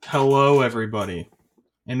Hello, everybody,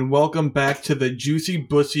 and welcome back to the Juicy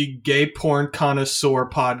Bussy Gay Porn Connoisseur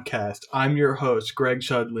podcast. I'm your host, Greg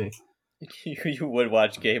Chudley. You would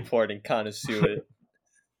watch gay porn and connoisseur it.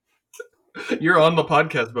 You're on the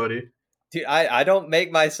podcast, buddy. Dude, I don't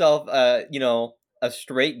make myself, a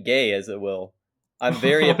straight gay, as it will. I'm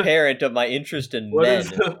very apparent of my interest in men.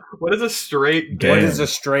 What is a straight gay? What is a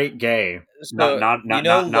straight gay? So,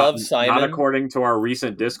 Love Simon? Not according to our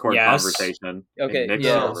recent Discord conversation. Okay,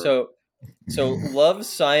 yeah, so Love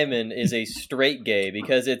Simon is a straight gay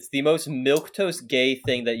because it's the most milquetoast gay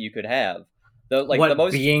thing that you could have.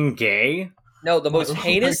 Being gay? No, the most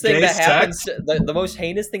heinous thing that happens. The most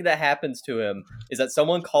heinous thing that happens to him is that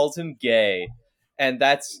someone calls him gay, and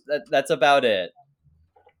that's about it.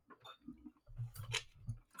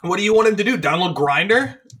 What do you want him to do? Download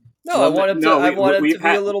Grindr? No, I want him to be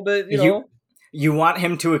a little bit, You want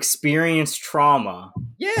him to experience trauma.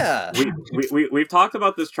 Yeah. We've talked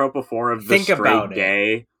about this trope before of the straight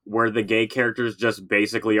gay, where the gay characters just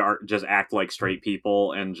basically just act like straight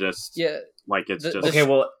people and just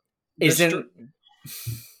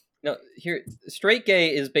straight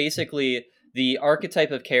gay is basically the archetype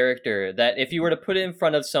of character that if you were to put it in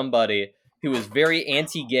front of somebody who was very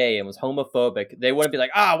anti-gay and was homophobic, they wouldn't be like,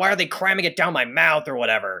 why are they cramming it down my mouth or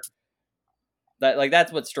whatever.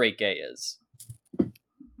 That's what straight gay is.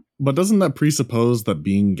 But doesn't that presuppose that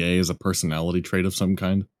being gay is a personality trait of some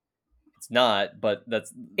kind? It's not, but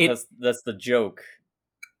that's the joke.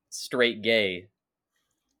 Straight gay.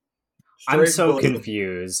 I'm so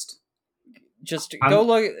confused. Go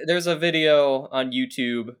look. There's a video on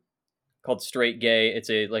YouTube called Straight Gay.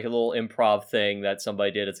 It's a little improv thing that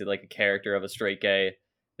somebody did. It's like a character of a straight gay.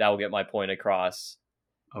 That will get my point across.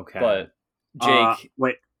 Okay. But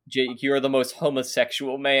Jake, you're the most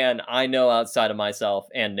homosexual man I know outside of myself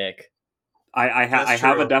and Nick. I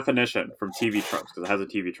have a definition from TV Tropes because it has a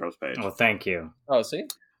TV Tropes page. Oh, thank you. Oh, see?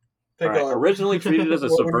 Originally treated as a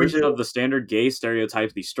subversion of the standard gay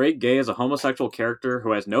stereotype, the straight gay is a homosexual character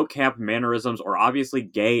who has no camp mannerisms or obviously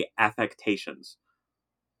gay affectations.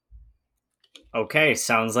 Okay,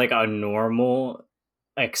 sounds like a normal,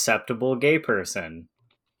 acceptable gay person.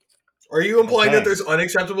 Are you implying that there's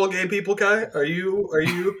unacceptable gay people, Kai? Are you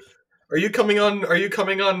coming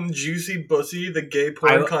on Juicy Bussy, the gay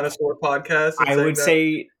porn connoisseur podcast? I would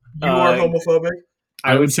say you are homophobic.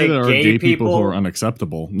 I would say there are gay people who are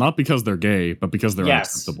unacceptable, not because they're gay, but because they're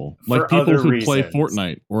unacceptable. Like people who play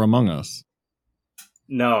Fortnite or Among Us.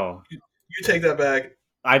 No. You take that back.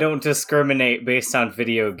 I don't discriminate based on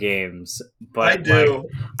video games, but I do.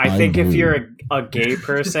 I think if you're a gay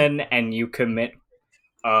person and you commit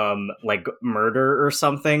murder or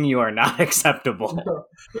something, you are not acceptable.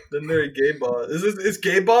 Then they're a gay boss. Is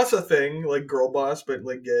gay boss a thing? Like girl boss, but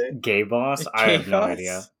like gay? Gay boss? I have no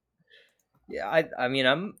idea. Yeah, I mean,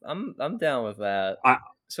 I'm down with that.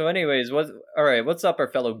 So, anyways, what's up, our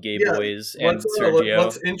fellow gay boys and Sergio?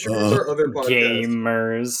 Let's introduce our other podcast.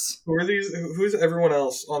 Gamers. Who are these? Who's everyone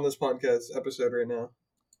else on this podcast episode right now?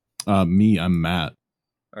 Me, I'm Matt.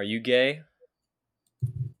 Are you gay?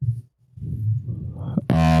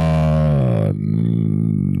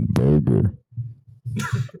 Burger.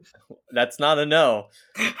 That's not a no.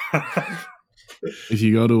 If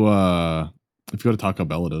you go to Taco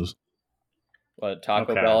Bell, it is. What,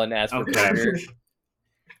 Taco Bell and ask for burger?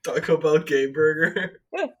 Taco Bell gay burger.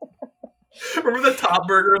 Remember the top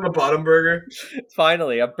burger and the bottom burger?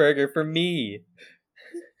 Finally, a burger for me.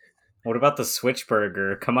 What about the Switch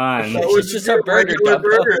burger? Come on. That was just a regular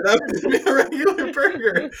burger. That would be a regular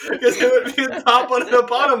burger. Because it would be a top one and a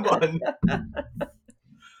bottom one.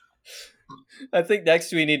 I think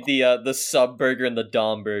next we need the sub burger and the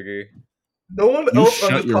dom burger. No one else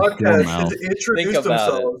on the podcast has introduced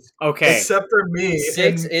themselves. Okay. Except for me.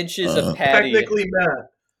 6 inches of patty. Technically Matt.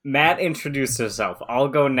 Matt introduced himself. I'll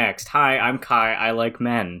go next. Hi, I'm Kai. I like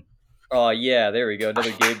men. Oh, yeah. There we go.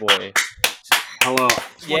 Another gay boy. Hello.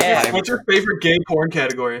 Yeah. What's your favorite gay porn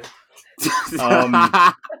category? Vanilla.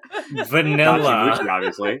 Gachamuchi,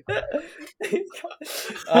 obviously.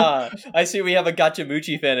 I see we have a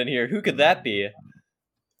Gachamuchi fan in here. Who could that be?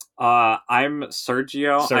 I'm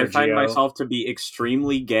Sergio. I find myself to be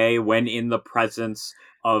extremely gay when in the presence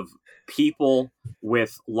of people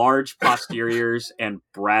with large posteriors and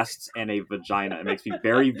breasts and a vagina. It makes me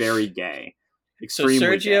very, very gay.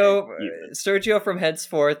 Extremely Sergio from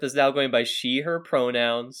henceforth is now going by she, her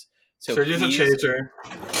pronouns. So Sergio's a chaser.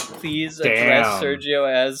 Please address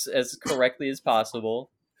Sergio as correctly as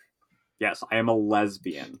possible. Yes, I am a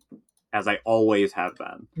lesbian, as I always have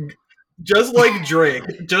been. Just like Drake.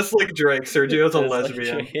 Sergio's a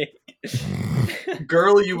lesbian.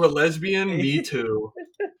 Girl, you a lesbian? Me too.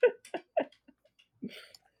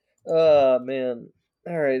 Oh man.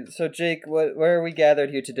 All right. So Jake, where are we gathered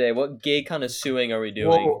here today? What gay kind of suing are we doing?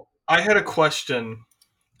 Well, I had a question.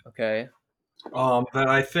 Okay. That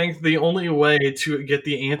I think the only way to get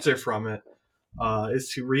the answer from it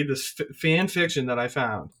is to read this fan fiction that I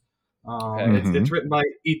found. It's written by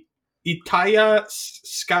Itaya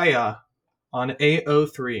Skaya on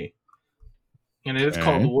AO3. And it is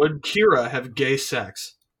called Would Kira Have Gay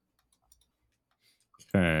Sex?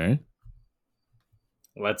 Okay.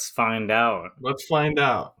 Let's find out.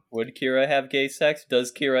 Would Kira have gay sex?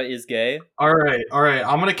 Does Kira is gay? All right.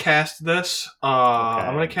 I'm gonna cast this.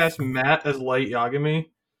 I'm gonna cast Matt as Light Yagami,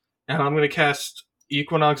 and I'm gonna cast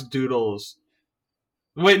Equinox Doodles.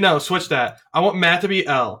 Wait, no, switch that. I want Matt to be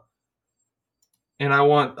L, and I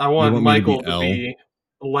want Michael to be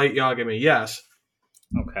Light Yagami. Yes.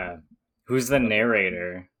 Okay. Who's the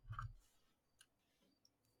narrator?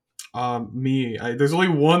 Me. There's only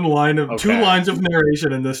two lines of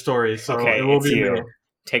narration in this story, so it will be you. me.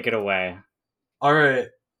 Take it away. All right.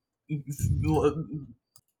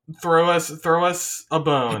 Throw us a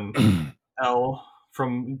bone. L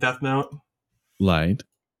from Death Note. Light,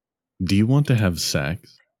 do you want to have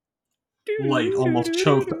sex? Light almost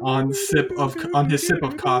choked on his sip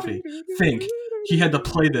of coffee. Think, he had to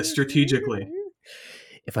play this strategically.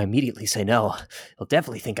 If I immediately say no, he'll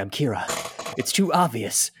definitely think I'm Kira. It's too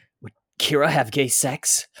obvious. Would Kira have gay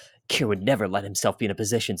sex? Kira would never let himself be in a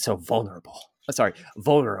position so vulnerable.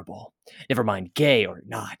 Never mind gay or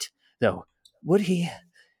not. Though, would he?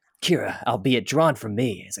 Kira, albeit drawn from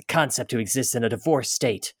me, is a concept to exist in a divorced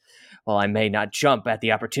state. While I may not jump at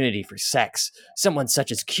the opportunity for sex, someone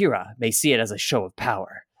such as Kira may see it as a show of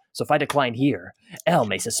power. So if I decline here, Elle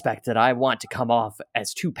may suspect that I want to come off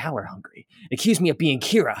as too power-hungry and accuse me of being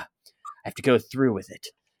Kira. I have to go through with it.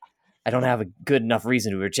 I don't have a good enough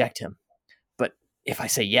reason to reject him. But if I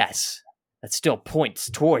say yes, that still points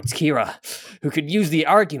towards Kira, who could use the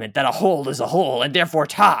argument that a hole is a hole and therefore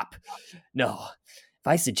top. No, if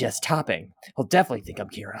I suggest topping, he'll definitely think I'm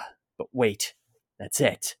Kira. But wait, that's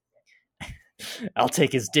it. I'll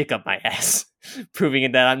take his dick up my ass,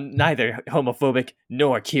 proving that I'm neither homophobic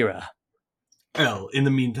nor Kira. L, in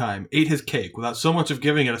the meantime, ate his cake without so much of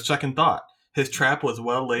giving it a second thought. His trap was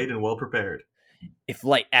well laid and well prepared. If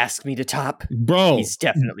Light asks me to top, bro, he's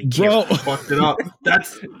definitely Kira. Fucked it up.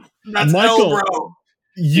 That's Michael, L, bro.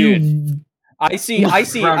 Dude. I see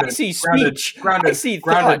speech. Grounded, I see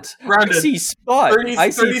thought. I see spot.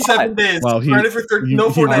 37 days. Wow, grounded for 30. No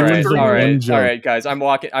Fortnite. All right, guys. I'm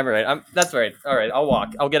walking. I'm all right. That's right. All right, I'll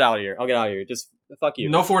walk. I'll get out of here. Just fuck you.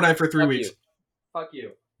 No Fortnite for 3 weeks. Fuck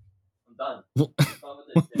you. I'm done. What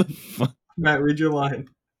the fuck? Matt, read your line.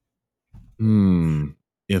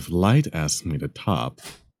 If Light asks me to top,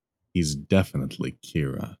 he's definitely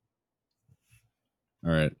Kira.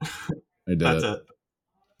 All right. I did That's it. it.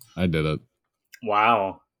 I did it.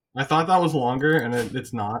 Wow. I thought that was longer, and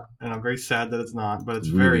it's not. And I'm very sad that it's not, but it's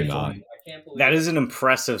very fun. That is an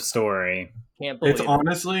impressive story. It's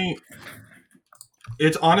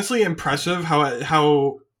honestly impressive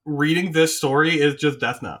how reading this story is just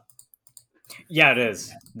Death Note. Yeah, it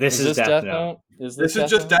is. This is Death Note. This is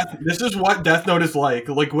just Death. This is what Death Note is like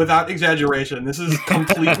without exaggeration. This is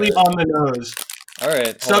completely on the nose. All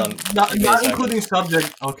right, not including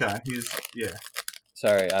subject. Okay,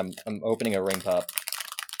 Sorry, I'm opening a ring pop.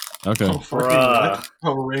 Okay.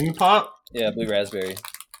 A ring pop? Yeah, blue raspberry.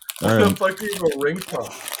 What the fuck is a ring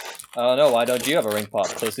pop? I don't know. Why don't you have a ring pop,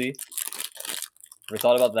 pussy? Ever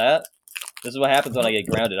thought about that? This is what happens when I get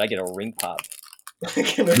grounded. I get a ring pop. He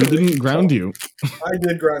didn't ground you. I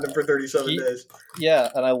did ground him for 37 days. Yeah,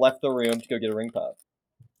 and I left the room to go get a ring pop.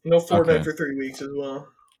 No Fortnite for 3 weeks as well.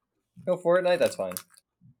 No Fortnite? That's fine.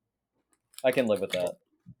 I can live with that.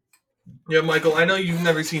 Yeah, Michael, I know you've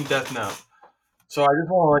never seen Death Note. So I just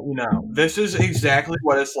want to let you know, this is exactly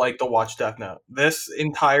what it's like to watch Death Note. This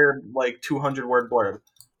entire, 200-word blurb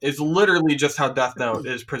is literally just how Death Note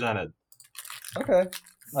is presented. Okay.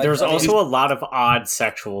 There's also a lot of odd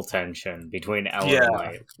sexual tension between Elle and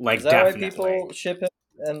Light. Is that definitely. Why people ship him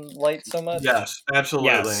and Light so much? Yes, absolutely.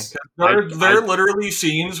 Yes. There are literally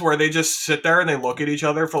scenes where they just sit there and they look at each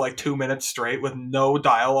other for 2 minutes straight with no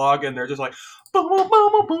dialogue, and they're just like... Well, it's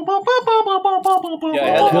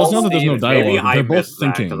not that there's no dialogue. Maybe they're both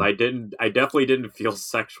thinking. Because I definitely didn't feel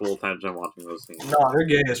sexual tension watching those scenes. No, they're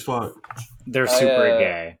gay as fuck. They're super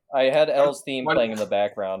gay. I had Elle's theme playing in the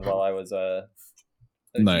background while I was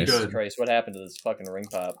nice. Jesus Christ, what happened to this fucking ring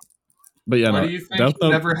pop? But yeah, Why no. do you think Death he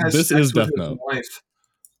Note, never has this sex is with Death his Note. wife?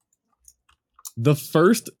 The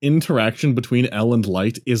first interaction between Elle and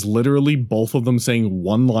Light is literally both of them saying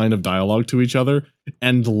one line of dialogue to each other,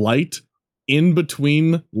 and Light in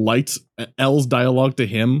between lights, L's dialogue to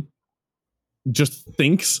him, just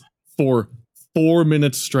thinks for 4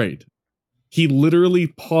 minutes straight. He literally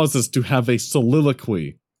pauses to have a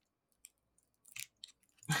soliloquy.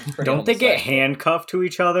 Don't they get handcuffed to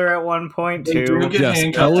each other at one point too?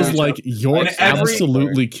 Yes, L is like, you're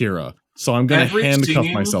absolutely Kira, so I'm going to handcuff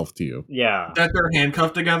myself to you. Yeah. That they're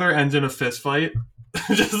handcuffed together ends in a fist fight.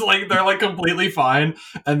 Just like, they're like completely fine,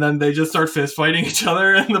 and then they just start fist fighting each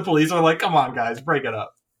other, and the police are like, come on guys, break it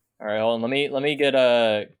up. Alright, hold on, let me get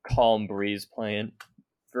a Calm Breeze playing.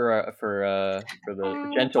 For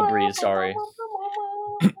the Gentle Breeze, sorry.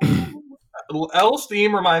 L's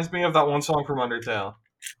theme reminds me of that one song from Undertale.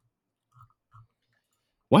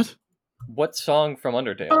 What? What song from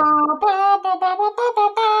Undertale?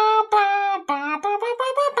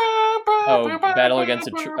 Oh, Battle Against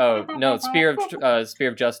Spear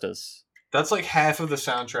of Justice. That's like half of the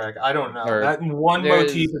soundtrack. I don't know. That one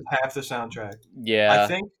motif is half the soundtrack. Yeah. I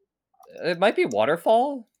think it might be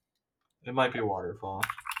Waterfall. It might be Waterfall.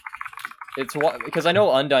 It's because I know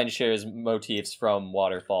Undyne shares motifs from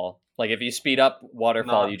Waterfall. Like if you speed up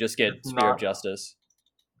Waterfall, you just get Spear of Justice.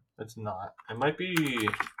 It's not. It might be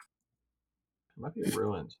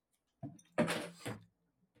Ruined.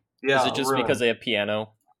 Yeah. Is it just Ruined. because they have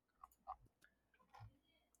piano?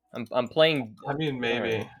 I'm playing. I mean,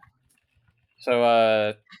 maybe. Right.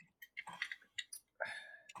 So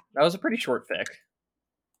that was a pretty short fic.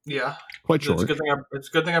 Yeah, quite short. It's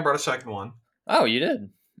a good thing I brought a second one. Oh, you did.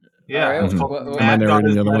 Yeah, right. Matt got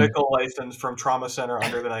his medical license from Trauma Center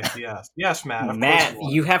under the ICS. Yes, Matt. Matt,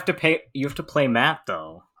 you have to pay. You have to play Matt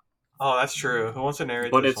though. Oh, that's true. Who wants to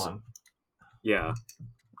narrate this one? Yeah.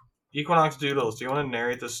 Equinox Doodles, do you want to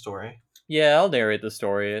narrate this story? Yeah, I'll narrate the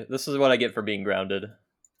story. This is what I get for being grounded.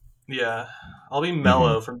 Yeah, I'll be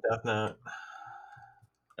Mellow from Death Note.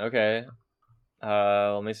 Okay.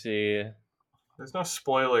 Let me see. There's no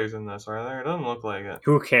spoilers in this, are there? It doesn't look like it.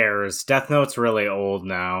 Who cares? Death Note's really old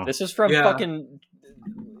now. This is from fucking...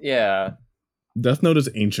 Yeah. Death Note is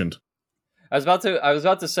ancient. I was about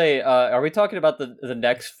to say, are we talking about the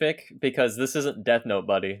next fic? Because this isn't Death Note,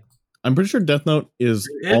 buddy. I'm pretty sure Death Note is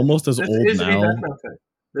almost as old now.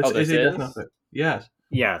 This is a Death Note fic. Yes.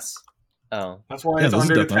 Yes. Oh. That's why it's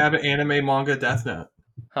under the tab of anime manga Death Note.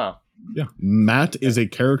 Huh. Yeah. Matt is a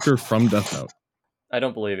character from Death Note. I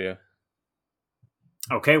don't believe you.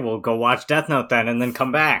 Okay, we'll go watch Death Note then and then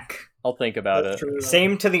come back. I'll think about That's it. True.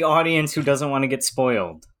 Same to the audience who doesn't want to get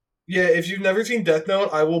spoiled. Yeah, if you've never seen Death Note,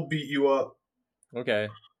 I will beat you up. Okay.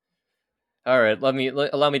 Alright,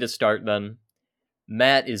 allow me to start then.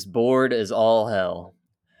 Matt is bored as all hell.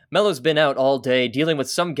 Mellow's been out all day dealing with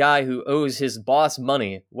some guy who owes his boss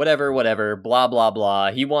money. Whatever, blah blah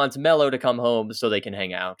blah. He wants Mellow to come home so they can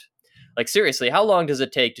hang out. Like seriously, how long does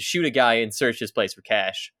it take to shoot a guy and search his place for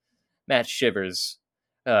cash? Matt shivers.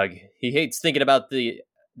 Ugh, he hates thinking about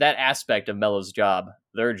that aspect of Mellow's job,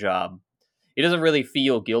 their job. He doesn't really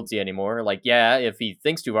feel guilty anymore. Like, yeah, if he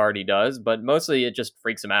thinks too hard, he does, but mostly it just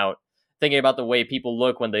freaks him out, thinking about the way people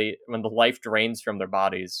look when the life drains from their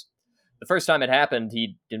bodies. The first time it happened,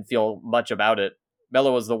 he didn't feel much about it.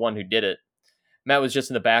 Mellow was the one who did it. Matt was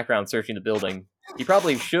just in the background searching the building. He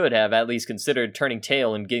probably should have at least considered turning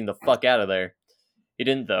tail and getting the fuck out of there. He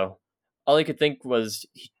didn't, though. All he could think was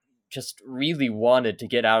he just really wanted to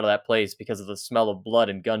get out of that place because of the smell of blood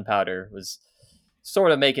and gunpowder was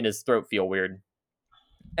sort of making his throat feel weird.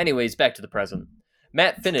 Anyways, back to the present.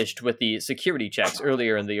 Matt finished with the security checks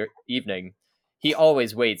earlier in the evening. He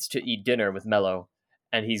always waits to eat dinner with Mellow,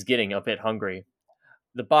 and he's getting a bit hungry.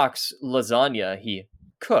 The box lasagna he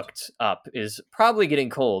cooked up is probably getting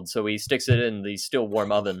cold, so he sticks it in the still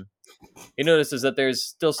warm oven. He notices that there's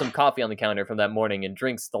still some coffee on the counter from that morning and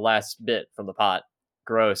drinks the last bit from the pot.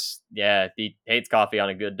 Gross. Yeah, he hates coffee on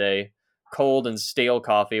a good day. Cold and stale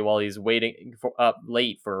coffee while he's waiting up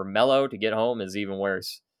late for Mellow to get home is even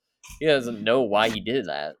worse. He doesn't know why he did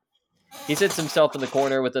that. He sits himself in the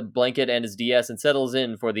corner with a blanket and his DS and settles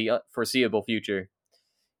in for the foreseeable future.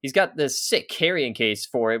 He's got this sick carrying case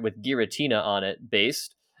for it with Giratina on it,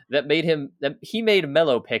 based, that he made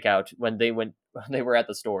Mellow pick out when they were at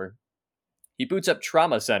the store. He boots up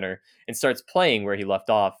Trauma Center and starts playing where he left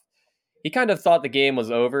off. He kind of thought the game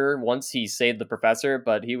was over once he saved the professor,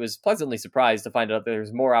 but he was pleasantly surprised to find out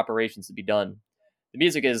there's more operations to be done. The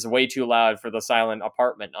music is way too loud for the silent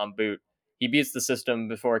apartment on boot. He beats the system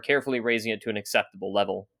before carefully raising it to an acceptable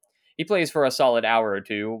level. He plays for a solid hour or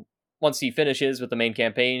two. Once he finishes with the main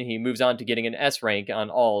campaign, he moves on to getting an S rank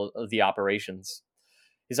on all of the operations.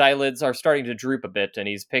 His eyelids are starting to droop a bit, and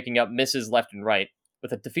he's picking up misses left and right.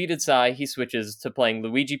 With a defeated sigh, he switches to playing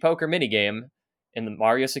Luigi Poker minigame in the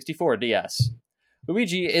Mario 64 DS.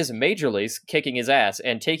 Luigi is majorly kicking his ass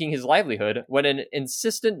and taking his livelihood when an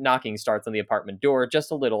insistent knocking starts on the apartment door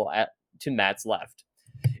just a little to Matt's left.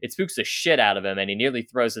 It spooks the shit out of him, and he nearly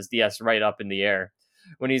throws his DS right up in the air.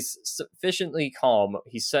 When he's sufficiently calm,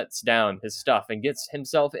 he sets down his stuff and gets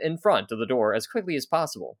himself in front of the door as quickly as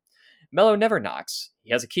possible. Mello never knocks.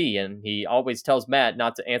 He has a key, and he always tells Matt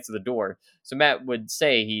not to answer the door, so Matt would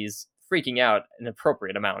say he's freaking out an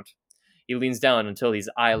appropriate amount. He leans down until he's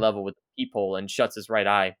eye level with the peephole and shuts his right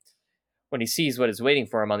eye. When he sees what is waiting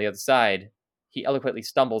for him on the other side, he eloquently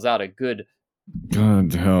stumbles out a good,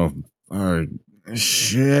 "God help.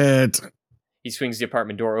 Shit." He swings the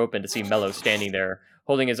apartment door open to see Mello standing there,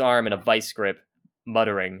 holding his arm in a vice grip,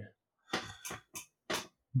 muttering,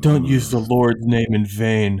 "Don't use the Lord's name in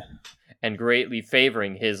vain," and greatly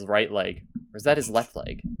favoring his right leg. Or is that his left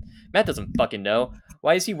leg? Matt doesn't fucking know.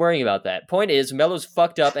 Why is he worrying about that? Point is, Mello's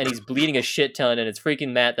fucked up and he's bleeding a shit ton, and it's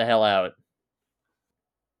freaking Matt the hell out.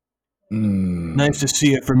 Nice to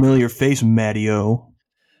see a familiar face, Mattio,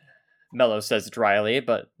 Mello says dryly,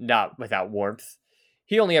 but not without warmth.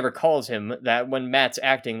 He only ever calls him that when Matt's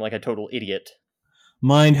acting like a total idiot.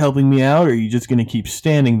 Mind helping me out, or are you just gonna keep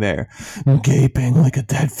standing there, gaping like a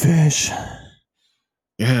dead fish?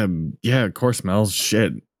 Yeah, of course, Mel.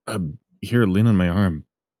 Shit. Here, lean on my arm.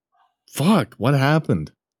 Fuck, what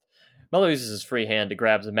happened? Mello uses his free hand to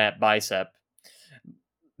grab the Matt bicep.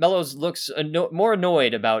 Mello looks more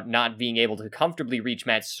annoyed about not being able to comfortably reach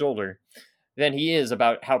Matt's shoulder than he is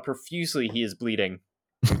about how profusely he is bleeding.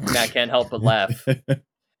 Matt can't help but laugh,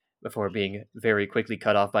 before being very quickly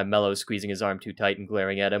cut off by Mello squeezing his arm too tight and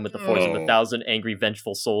glaring at him with the force of 1,000 angry,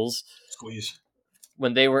 vengeful souls. Squeeze.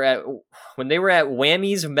 When they were at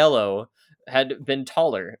Whammy's, Mello had been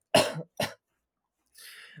taller.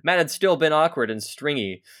 Matt had still been awkward and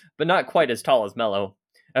stringy, but not quite as tall as Mello.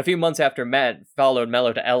 A few months after Matt followed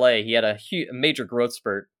Mello to LA, he had a major growth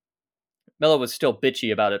spurt. Mello was still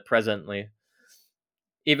bitchy about it presently,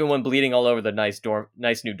 even when bleeding all over the nice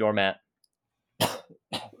new doormat.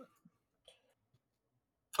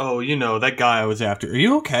 Oh, you know, that guy I was after. Are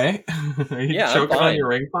you okay? Are you choking on your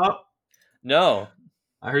ring pop? No.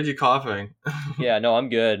 I heard you coughing. Yeah, no, I'm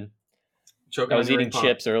good. Choking I was eating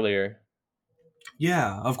chips earlier.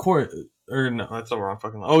 Yeah, of course. Or no, that's the wrong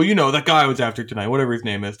fucking line. Oh, you know, that guy I was after tonight, whatever his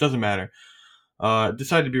name is, doesn't matter.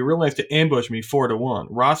 Decided to be real nice to ambush me 4-1.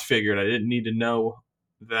 Ross figured I didn't need to know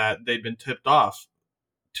that they'd been tipped off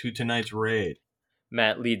to tonight's raid.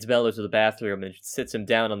 Matt leads Mello to the bathroom and sits him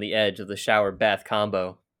down on the edge of the shower-bath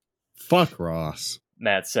combo. Fuck Ross,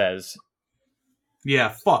 Matt says. Yeah,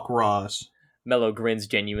 fuck Ross. Mello grins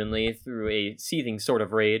genuinely through a seething sort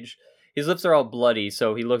of rage. His lips are all bloody,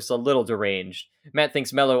 so he looks a little deranged. Matt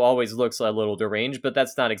thinks Mello always looks a little deranged, but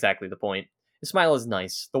that's not exactly the point. His smile is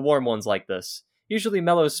nice, the warm ones like this. Usually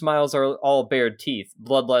Mello's smiles are all bared teeth,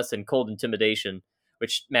 bloodlust, and cold intimidation,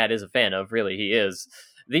 which Matt is a fan of, really, he is.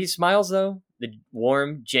 These smiles, though, the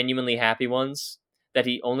warm, genuinely happy ones, that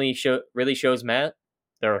he only really shows Matt,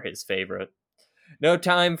 they're his favorite. No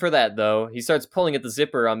time for that, though. He starts pulling at the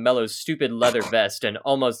zipper on Mello's stupid leather vest and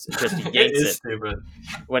almost just yanks it stupid.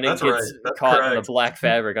 When it gets caught in the black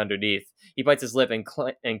fabric underneath. He bites his lip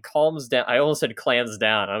and calms down. I almost said clams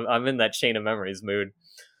down. I'm in that chain of memories mood.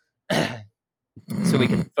 So we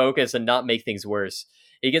can focus and not make things worse.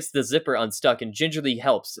 He gets the zipper unstuck and gingerly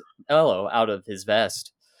helps Mello out of his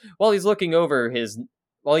vest. While he's looking him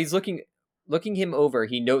over,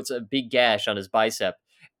 he notes a big gash on his bicep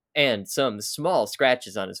and some small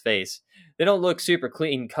scratches on his face. They don't look super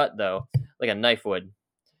clean cut, though, like a knife would.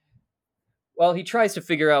 While he tries to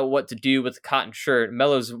figure out what to do with the cotton shirt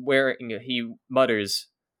Mello's wearing, he mutters,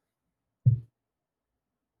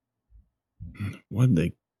 "What'd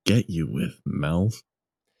they get you with, Mel?"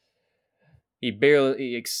 He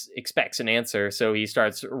barely expects an answer, so he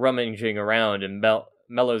starts rummaging around in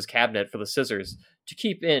Mello's cabinet for the scissors he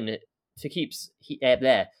keeps in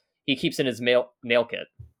his nail kit.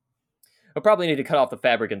 He'll probably need to cut off the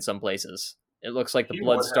fabric in some places. It looks like the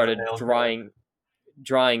blood started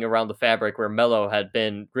drying around the fabric where Mello had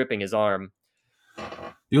been gripping his arm.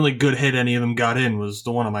 The only good hit any of them got in was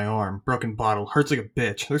the one on my arm. Broken bottle. Hurts like a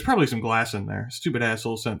bitch. There's probably some glass in there. Stupid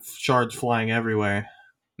asshole sent shards flying everywhere.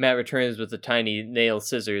 Matt returns with the tiny nail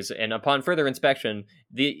scissors, and upon further inspection,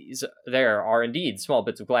 there are indeed small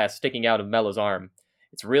bits of glass sticking out of Mello's arm.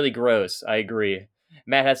 It's really gross, I agree.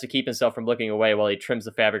 Matt has to keep himself from looking away while he trims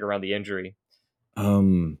the fabric around the injury.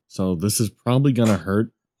 So this is probably gonna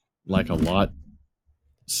hurt, like, a lot.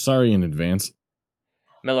 Sorry in advance.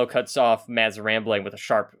 Mello cuts off Matt's rambling with a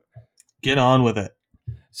sharp... Get on with it.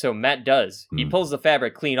 So Matt does. He pulls the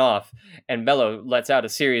fabric clean off, and Mello lets out a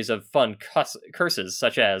series of fun curses,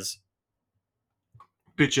 such as...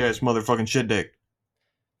 Bitch ass motherfucking shit dick.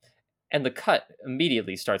 And the cut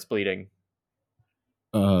immediately starts bleeding.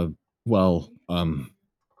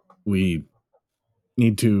 We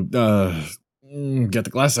need to get the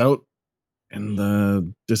glass out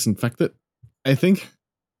and disinfect it. I think.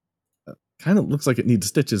 Kind of looks like it needs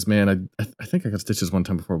stitches, man. I think I got stitches one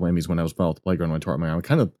time before Whammies when I was at the playground when I tore up my arm. It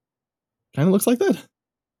kind of looks like that.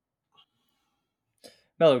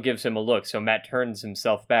 Mello gives him a look, so Matt turns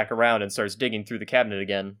himself back around and starts digging through the cabinet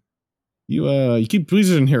again. You keep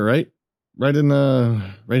tweezers in here, right? Right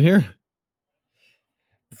here?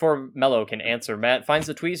 Before Mello can answer, Matt finds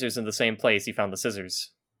the tweezers in the same place he found the scissors.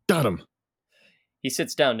 Got him. He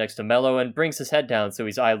sits down next to Mello and brings his head down so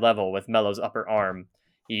he's eye level with Mello's upper arm.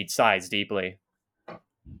 He sighs deeply.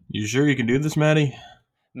 You sure you can do this, Maddie?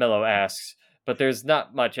 Mello asks, but there's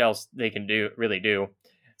not much else they can really do.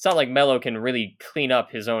 It's not like Mello can really clean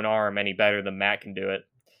up his own arm any better than Matt can do it.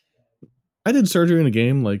 I did surgery in a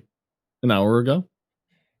game like an hour ago.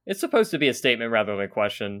 It's supposed to be a statement rather than a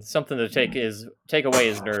question, something to take away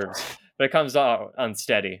his nerves, but it comes out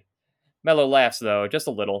unsteady. Mello laughs, though, just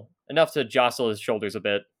a little, enough to jostle his shoulders a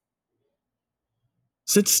bit.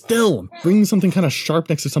 Sit still. Bring something kind of sharp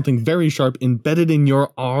next to something very sharp embedded in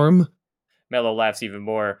your arm. Mello laughs even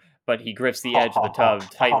more, but he grips the edge of the tub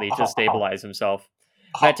tightly to stabilize himself.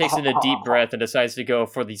 Matt takes in a deep breath and decides to go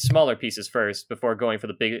for the smaller pieces first before going for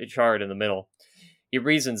the big shard in the middle. He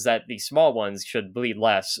reasons that the small ones should bleed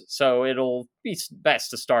less, so it'll be best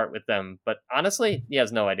to start with them, but honestly, he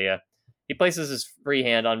has no idea. He places his free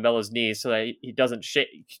hand on Mello's knee so that he doesn't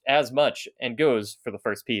shake as much and goes for the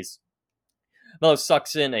first piece. Mello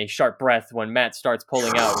sucks in a sharp breath when Matt starts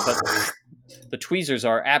pulling out, but the tweezers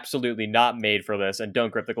are absolutely not made for this and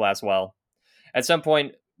don't grip the glass well. At some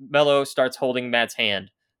point, Mello starts holding Matt's hand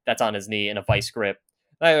that's on his knee in a vice grip.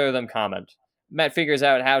 Neither of them comment. Matt figures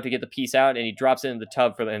out how to get the piece out and he drops it in the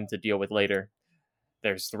tub for them to deal with later.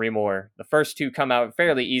 There's 3 more. The first 2 come out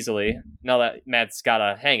fairly easily, now that Matt's got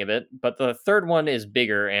a hang of it, but the third one is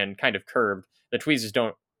bigger and kind of curved. The tweezers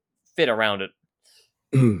don't fit around it.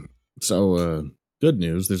 So, good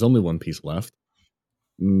news, there's only 1 piece left.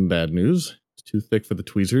 Bad news, it's too thick for the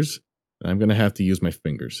tweezers, and I'm going to have to use my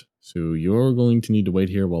fingers. So you're going to need to wait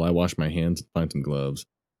here while I wash my hands and find some gloves.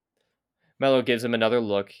 Mello gives him another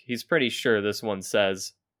look. He's pretty sure this one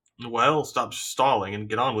says, "Well, stop stalling and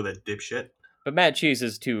get on with it, dipshit." But Matt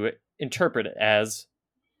chooses to interpret it as,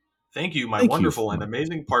 "Thank you, my wonderful and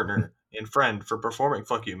amazing partner and friend, for performing,"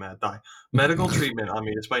 fuck you, Matt, die, "medical treatment on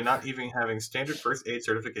me despite not even having standard first aid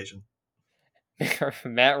certification."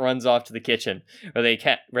 Matt runs off to the kitchen, where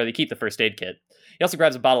they keep the first aid kit. He also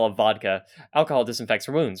grabs a bottle of vodka. Alcohol disinfects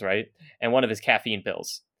wounds, right? And one of his caffeine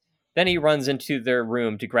pills. Then he runs into their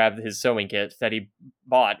room to grab his sewing kit that he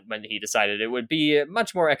bought when he decided it would be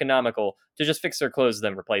much more economical to just fix their clothes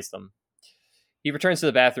than replace them. He returns to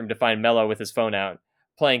the bathroom to find Mello with his phone out,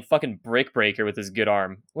 playing fucking Brick Breaker with his good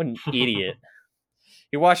arm. What an idiot.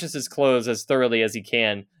 He washes his clothes as thoroughly as he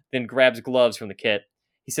can, then grabs gloves from the kit.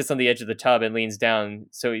 He sits on the edge of the tub and leans down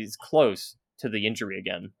so he's close to the injury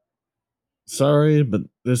again. Sorry, but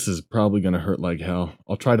this is probably going to hurt like hell.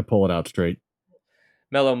 I'll try to pull it out straight.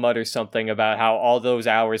 Mello mutters something about how all those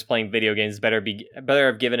hours playing video games better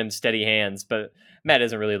have given him steady hands, but Matt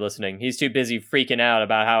isn't really listening. He's too busy freaking out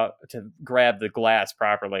about how to grab the glass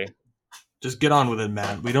properly. "Just get on with it,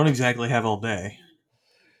 Matt. We don't exactly have all day."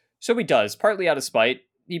 So he does, partly out of spite.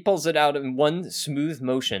 He pulls it out in one smooth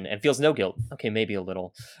motion and feels no guilt, okay, maybe a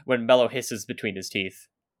little, when Mello hisses between his teeth.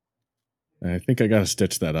 I think I gotta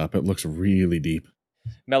stitch that up. It looks really deep.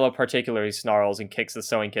 Mello particularly snarls and kicks the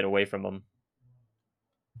sewing kit away from him.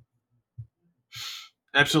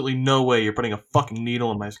 "Absolutely no way you're putting a fucking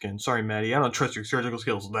needle in my skin. Sorry, Maddie. I don't trust your surgical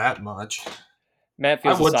skills that much." Matt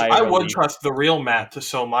feels I would trust the real Matt to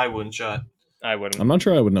sew my wound shut. I wouldn't. I'm not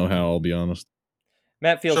sure I would know how, I'll be honest.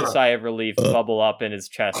 Matt feels a sigh of relief bubble up in his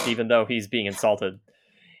chest, even though he's being insulted.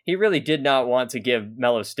 He really did not want to give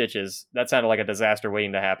Mello stitches. That sounded like a disaster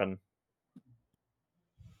waiting to happen.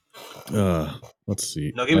 Let's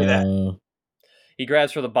see. No, give me that. He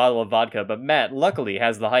grabs for the bottle of vodka, but Matt luckily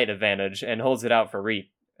has the height advantage and holds it out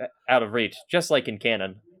of reach, just like in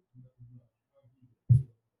canon.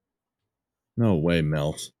 No way,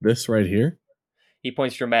 Mel. This right here? He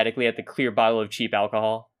points dramatically at the clear bottle of cheap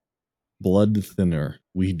alcohol. Blood thinner.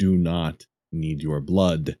 We do not need your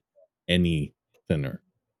blood any thinner.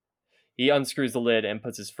 He unscrews the lid and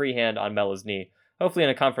puts his free hand on Mello's knee. Hopefully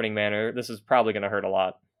in a comforting manner. This is probably going to hurt a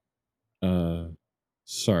lot.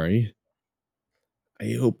 Sorry.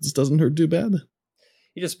 I hope this doesn't hurt too bad.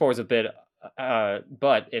 He just pours a bit,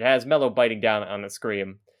 but it has Mello biting down on a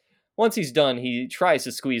scream. Once he's done, he tries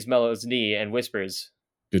to squeeze Mello's knee and whispers,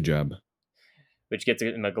 Good job. Which gets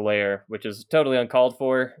him a glare, which is totally uncalled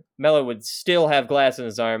for. Mello would still have glass in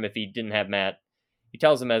his arm if he didn't have Matt. He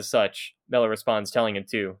tells him as such. Mello responds, telling him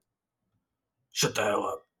too. Shut the hell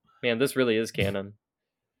up. Man, this really is canon.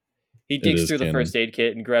 He digs through the first aid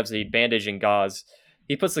kit and grabs a bandage and gauze.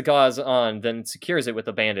 He puts the gauze on, then secures it with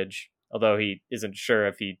a bandage, although he isn't sure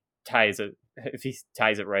if he ties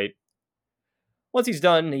it right. Once he's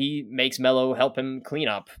done, he makes Mello help him clean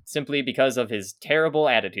up, simply because of his terrible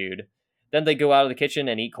attitude. Then they go out of the kitchen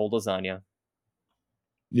and eat cold lasagna.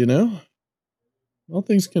 You know, all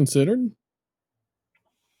things considered,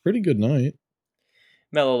 pretty good night.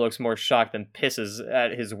 Mello looks more shocked than pisses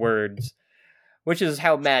at his words, which is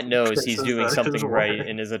how Matt knows he's doing something right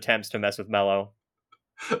in his attempts to mess with Mello.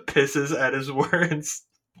 Pisses at his words.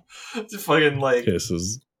 Just fucking like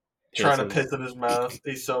pisses. Trying to piss in his mouth.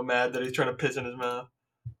 He's so mad that he's trying to piss in his mouth.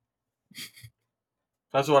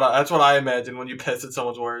 That's what I imagine when you piss at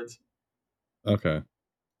someone's words. Okay.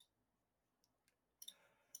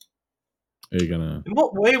 Are you gonna? In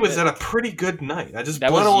what way was that a pretty good night? I just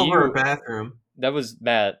bled all over a bathroom. That was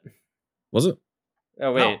Matt. Was it?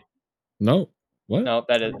 Oh wait. No. What? No,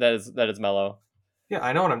 that is Mello. Yeah,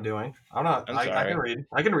 I know what I'm doing. I'm not. I'm sorry. I can read.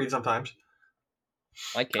 I can read sometimes.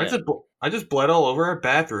 I can't. I just bled all over a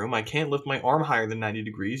bathroom. I can't lift my arm higher than 90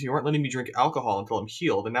 degrees. You aren't letting me drink alcohol until I'm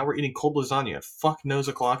healed, and now we're eating cold lasagna at fuck knows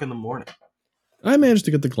o'clock in the morning. I managed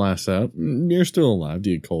to get the glass out. You're still alive to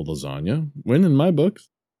eat cold lasagna. Win in my books.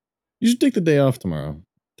 You should take the day off tomorrow.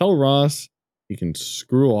 Tell Ross he can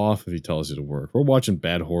screw off if he tells you to work. We're watching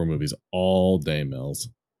bad horror movies all day, Mills.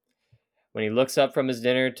 When he looks up from his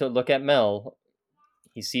dinner to look at Mel,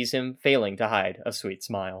 he sees him failing to hide a sweet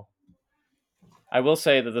smile. I will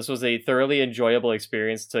say that this was a thoroughly enjoyable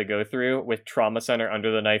experience to go through with Trauma Center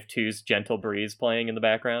Under the Knife 2's Gentle Breeze playing in the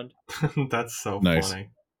background. That's so nice. Funny.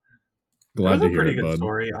 Glad to hear it, bud. It was a pretty good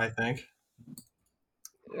story, I think.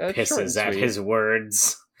 Pisses at his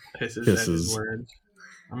words. Pisses at his words.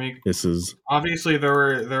 I mean, pisses. Obviously, there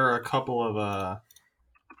were a couple of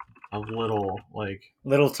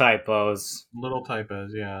little typos. Little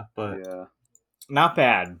typos, yeah, but yeah, not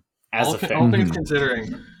bad as a fan. All things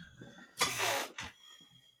considering.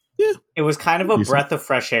 Yeah. It was kind of a breath of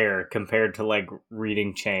fresh air compared to like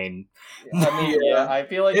reading Chain. I mean, yeah, I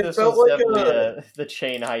feel like this was like definitely the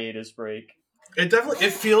Chain hiatus break.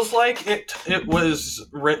 It feels like it was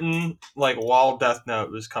written like while Death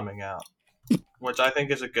Note was coming out, which I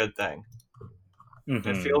think is a good thing. Mm-hmm.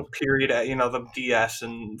 It feels period at the DS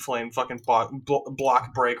and flame fucking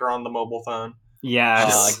block breaker on the mobile phone.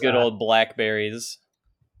 Yeah, good old Blackberries.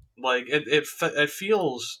 Like it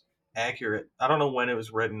feels accurate. I don't know when it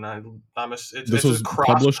was written. This was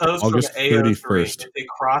published August 31st. It's a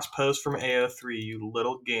cross post from AO3, you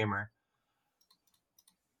little gamer.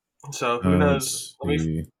 So who knows? Let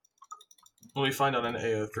me find out an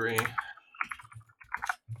AO3.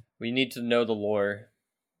 We need to know the lore.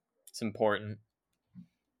 It's important.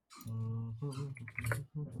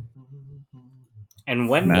 And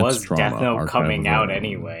when was Death Note coming out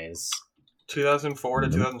anyways? 2004 to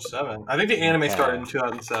 2007. I think the anime started in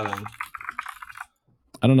 2007.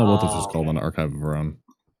 I don't know what this is called on Archive of Our Own.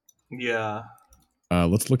 Yeah.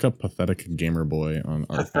 Let's look up Pathetic Gamer Boy on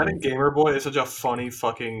Archive. Pathetic Gamer Boy is such a funny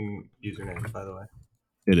fucking username, by the way.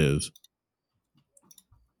 It is.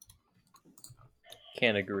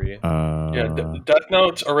 Can't agree. Death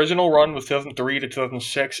Note's original run was 2003 to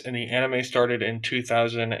 2006, and the anime started in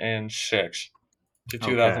 2006 to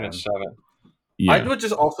 2007. Yeah. I would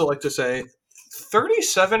just also like to say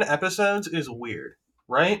 37 episodes is weird,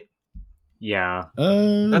 right? Yeah.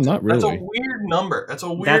 Not really. That's a weird number. That's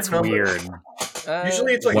a weird number. Weird.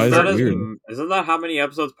 Usually it's like why is that weird? Isn't that how many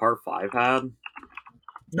episodes Part 5 had?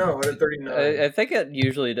 No, it had 39. I think it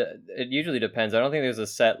usually depends. I don't think there's a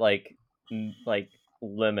set like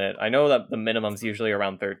limit. I know that the minimum's usually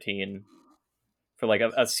around 13 for like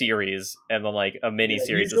a series, and then like a mini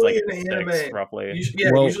series is like 6 roughly.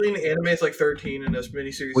 Usually in anime it's like 13, and this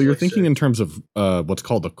mini series. Well, you're thinking 6. In terms of what's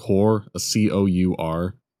called a core, a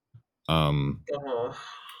COUR.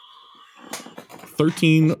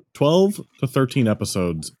 12 to 13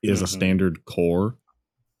 episodes is a standard core,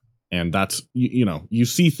 and that's you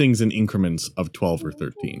see things in increments of 12 or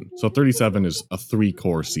 13. So 37 is a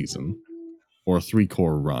 3-core season or a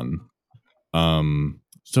 3-core run.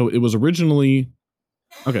 So it was originally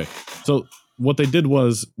okay. So what they did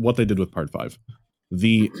with Part 5.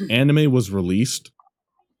 The anime was released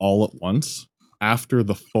all at once after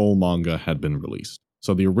the full manga had been released.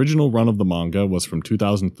 So the original run of the manga was from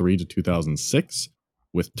 2003 to 2006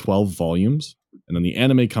 with 12 volumes, and then the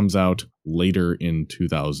anime comes out later in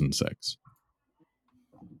 2006.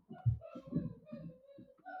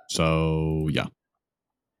 So yeah,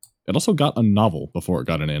 it also got a novel before it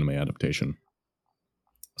got an anime adaptation.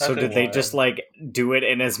 So did they just like do it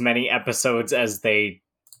in as many episodes as they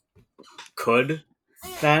could?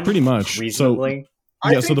 Then pretty much reasonably. So,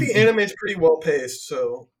 I think the anime is pretty well paced.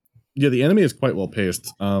 So yeah, the anime is quite well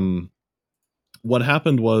paced. What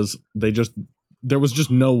happened was there was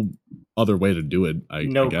just no other way to do it. I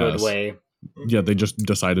guess. Good way. Yeah, they just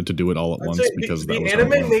decided to do it all at once because the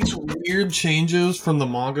anime makes weird changes from the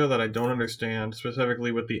manga that I don't understand,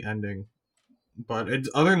 specifically with the ending. But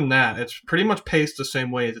other than that, it's pretty much paced the same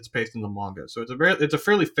way as it's paced in the manga. So it's a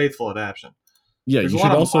fairly faithful adaptation. Yeah, there's you a lot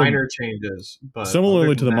should of also minor changes. But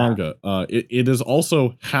similarly to the manga, it is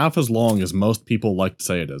also half as long as most people like to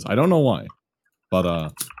say it is. I don't know why,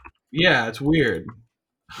 but yeah, it's weird.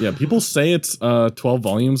 Yeah, people say it's 12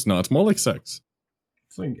 volumes. No, it's more like 6.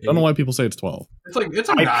 Like I don't know why people say it's 12. It's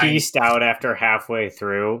I pieced out after halfway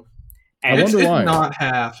through. And I wonder why. It's not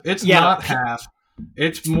half. It's not half.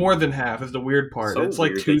 It's more than half is the weird part. So it's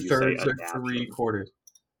like 2/3 or 3/4.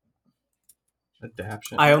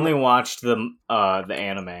 Adaptation. I only watched the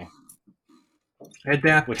anime.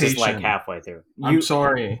 Adaptation. Which is like halfway through. I'm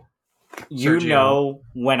sorry. You Sergio. know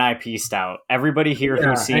when I pieced out. Everybody here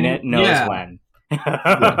who's seen it knows when.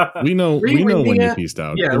 We know when you pieced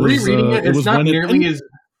out. Yeah, rereading it's not nearly as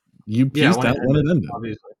you pieced out when it ended.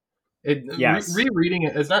 Obviously, rereading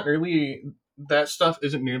it's not nearly that stuff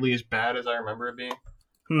isn't nearly as bad as I remember it being.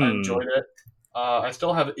 I enjoyed it. I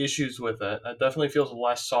still have issues with it. It definitely feels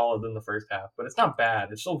less solid than the first half, but it's not bad.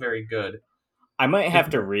 It's still very good. I might have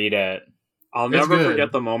to read it. I'll never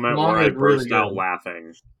forget the moment where I burst out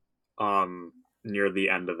laughing. Near the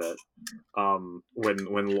end of it, when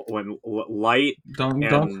Light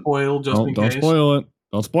don't spoil just in case. Don't spoil it.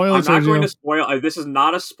 Don't spoil it. I'm not going to spoil. This is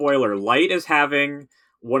not a spoiler. Light is having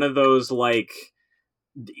one of those like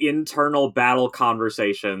internal battle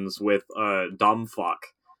conversations with dumb fuck,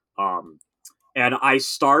 and I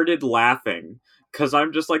started laughing because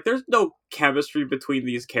I'm just like, there's no chemistry between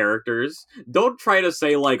these characters. Don't try to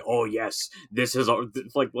say like, oh yes, this is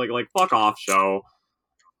like fuck off, show.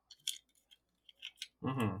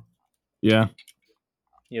 Mm-hmm. Yeah.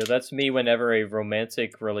 That's me whenever a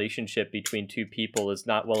romantic relationship between two people is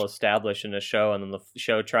not well established in a show, and then the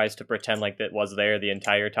show tries to pretend like it was there the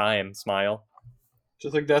entire time. Smile.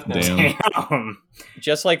 Just like Death Note. Damn.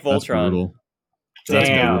 Just like Voltron. That's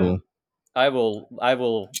Damn.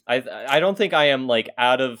 brutal. I don't think I am like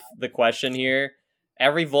out of the question here.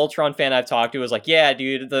 Every Voltron fan I've talked to is like, yeah,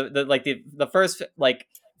 dude, the first like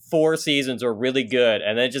 4 seasons are really good,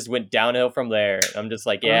 and then it just went downhill from there. I'm just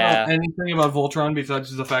like, yeah. I don't know anything about Voltron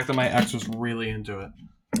besides the fact that my ex was really into it.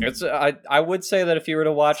 It's I would say that if you were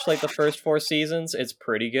to watch like the first 4 seasons, it's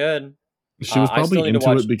pretty good. She was probably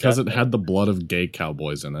into it because it had the blood of gay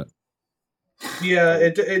cowboys in it. Yeah,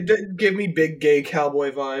 it did give me big gay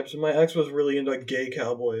cowboy vibes. My ex was really into gay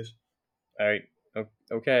cowboys. All right,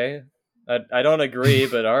 okay. I don't agree,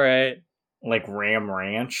 but all right. Like Ram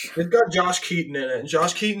Ranch. It's got Josh Keaton in it.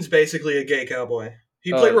 Josh Keaton's basically a gay cowboy.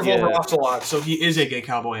 He played Revolver Ocelot, so he is a gay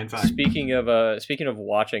cowboy, in fact. Speaking of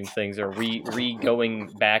watching things or going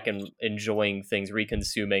back and enjoying things,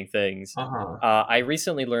 reconsuming things, I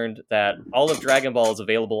recently learned that all of Dragon Ball is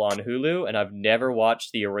available on Hulu, and I've never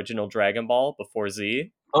watched the original Dragon Ball before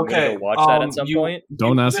Z. Okay, watch that at some point.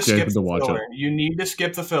 Don't ask Jacob to watch it. You need to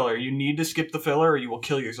skip the filler. You need to skip the filler, or you will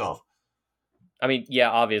kill yourself. I mean, yeah,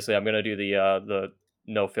 obviously, I'm gonna do the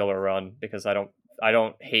no filler run because I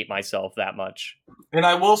don't hate myself that much. And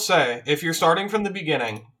I will say, if you're starting from the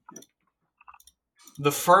beginning,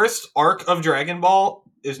 the first arc of Dragon Ball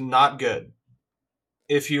is not good.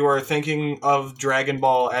 If you are thinking of Dragon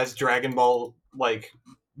Ball as Dragon Ball, like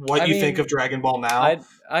what you think of Dragon Ball now,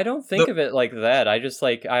 I don't think of it like that. I just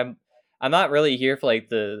like I'm not really here for like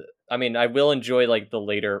I mean, I will enjoy like the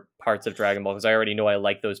later parts of Dragon Ball because I already know I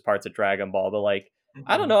like those parts of Dragon Ball. But like,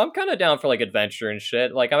 I don't know, I'm kind of down for like adventure and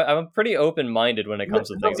shit. Like, I'm pretty open minded when it comes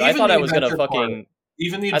to things. I thought I was gonna fucking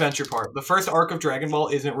even the adventure part. The first arc of Dragon Ball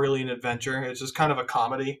isn't really an adventure; it's just kind of a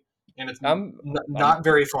comedy, and it's not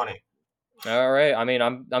very funny. All right, I mean,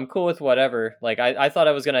 I'm cool with whatever. Like, I thought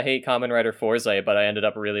I was gonna hate Kamen Rider Fourze, but I ended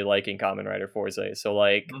up really liking Kamen Rider Fourze. So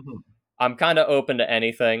like. I'm kind of open to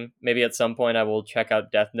anything. Maybe at some point I will check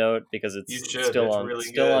out Death Note because it's still on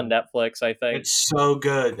Netflix, I think. It's so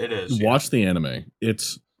good. It is. Watch the anime.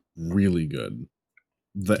 It's really good.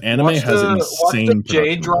 The anime has insane watch the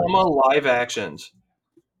J-drama live actions.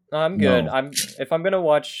 No, I'm good. No. If I'm gonna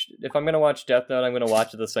watch Death Note, I'm gonna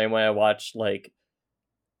watch it the same way I watch like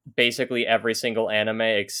basically every single anime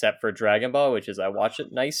except for Dragon Ball, which is I watch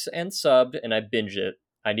it nice and subbed and I binge it.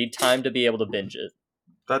 I need time to be able to binge it.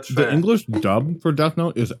 That's fair. The English dub for Death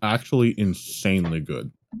Note is actually insanely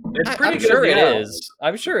good. It's pretty I'm good. Sure it is.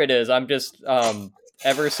 I'm sure it is. I'm just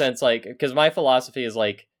ever since like because my philosophy is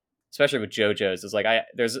like, especially with JoJo's, is like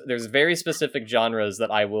there's very specific genres that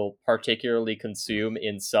I will particularly consume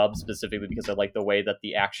in sub specifically because I like the way that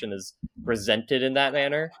the action is presented in that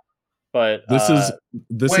manner. But this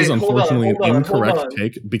is unfortunately an incorrect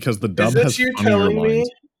take because the dub has funnier lines.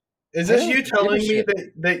 Is this you telling me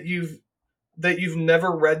that you've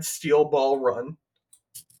never read Steel Ball Run?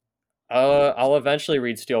 I'll eventually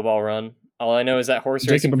read Steel Ball Run. All I know is that Horse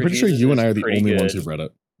Racing. Jacob, I'm pretty sure you and I are the only ones who've read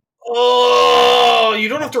it. Oh, you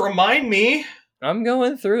don't have to remind me. I'm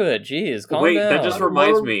going through it. Jeez, calm down. That just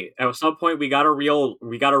reminds me. At some point, we gotta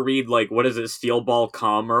read like what is it, Steel Ball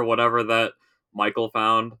Com or whatever that Michael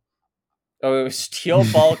found. Oh, it was Steel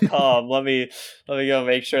Ball Com. Let me go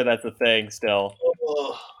make sure that's a thing still.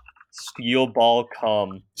 Steel Ball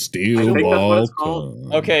Cum. Steel Ball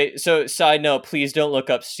Cum. Okay, so side note, please don't look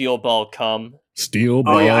up Steel Ball Cum. Steel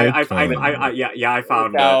Ball. Oh yeah, I found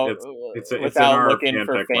it. It's without looking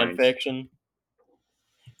for fan fiction.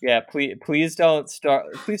 Yeah, please don't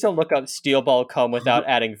look up Steel Ball Cum without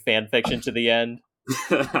adding fan fiction to the end.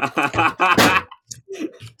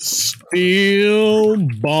 Steel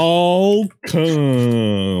Ball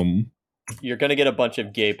Cum. You're gonna get a bunch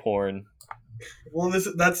of gay porn. Well,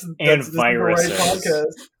 that's viruses. The right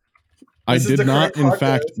podcast. I did not, in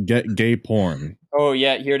fact, get gay porn. Oh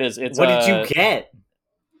yeah, here it is. It's what did you get?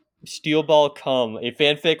 Steel Ball Cum, a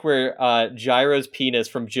fanfic where Gyro's penis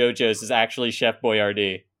from JoJo's is actually Chef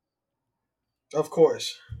Boyardee. Of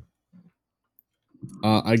course.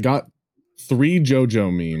 I got 3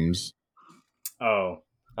 JoJo memes. Oh.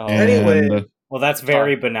 Anyway, well, that's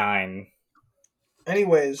very benign.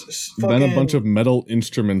 Anyways, then a bunch of metal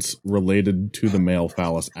instruments related to the male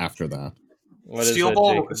phallus after that. Steel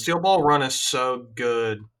Ball Run is so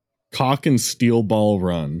good. Cock and Steel Ball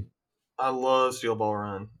Run. I love Steel Ball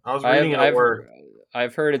Run. I was reading it at work.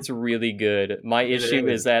 I've heard it's really good. My issue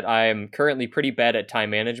is that I'm currently pretty bad at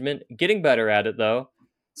time management. Getting better at it though.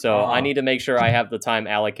 So I need to make sure I have the time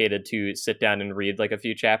allocated to sit down and read like a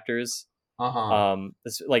few chapters.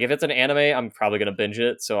 Like if it's an anime, I'm probably gonna binge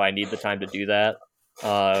it, so I need the time to do that.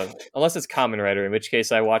 Unless it's Kamen Rider, in which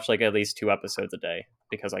case I watch like at least 2 episodes a day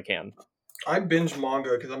because I can. I binge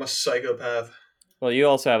manga because I'm a psychopath. Well, you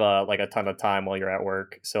also have a ton of time while you're at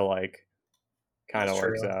work, so like kind of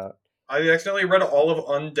works out. I accidentally read all of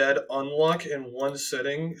Undead Unluck in one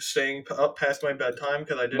sitting, staying up past my bedtime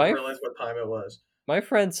because I didn't realize what time it was. My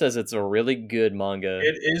friend says it's a really good manga.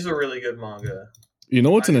 It is a really good manga. You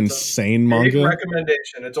know what's an insane manga? Big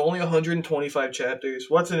recommendation. It's only 125 chapters.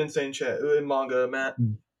 What's an insane manga, Matt?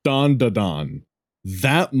 Don Da Don.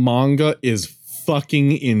 That manga is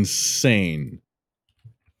fucking insane.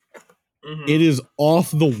 Mm-hmm. It is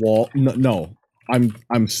off the wall. No,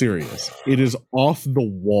 I'm serious. It is off the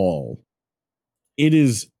wall. It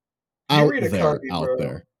is out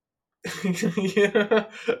there. Yeah.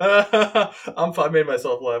 I made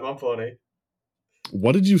myself laugh. I'm funny.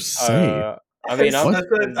 What did you say? I mean,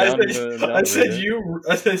 I said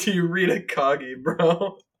you read Akagi,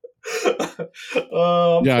 bro.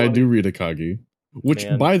 Yeah, I do read Akagi. Which,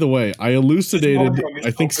 by the way, I elucidated,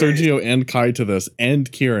 I think, Sergio and Kai to this,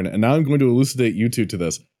 and Kieran, and now I'm going to elucidate you two to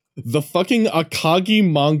this. The fucking Akagi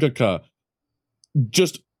mangaka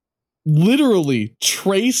just literally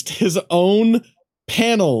traced his own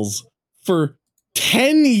panels for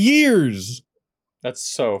 10 years. That's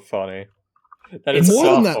so funny. That is more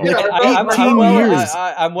than that. Like 18 years.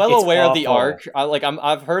 I'm well aware of the arc.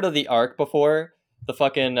 I've heard of the arc before. The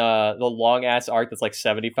fucking the long ass arc that's like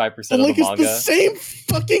 75% of the manga. It's the same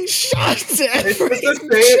fucking shots. It's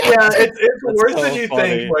worse than you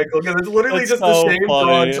think, Michael. Because it's literally just the same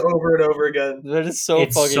drawings over and over again. That is so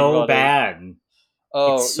fucking funny. Bad.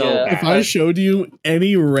 Oh, it's so bad. If I showed you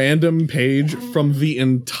any random page from the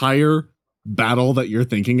entire battle that you're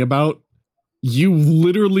thinking about, you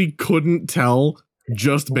literally couldn't tell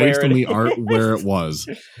just based on the art where it was.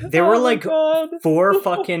 There were like 4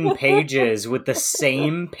 fucking pages with the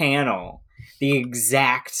same panel, the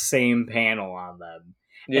exact same panel on them.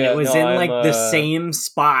 And it was in like the same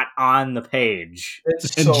spot on the page.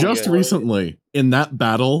 And just recently, in that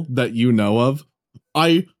battle that you know of,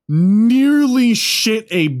 I nearly shit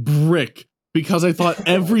a brick because I thought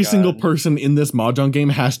every single person in this Mahjong game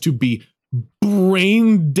has to be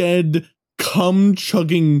brain dead, cum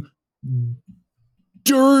chugging,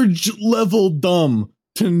 dirge level dumb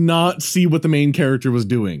to not see what the main character was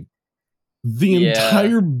doing. The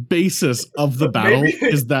entire basis of the battle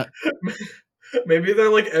is that maybe they're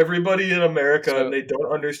like everybody in America and they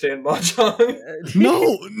don't understand Mahjong.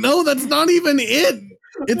 No, that's not even it.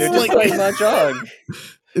 It's They're just like playing mahjong.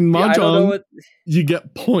 in mahjong, Yeah, you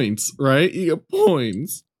get points, right? You get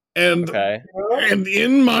points, and okay. and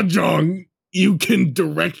in mahjong, you can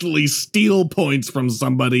directly steal points from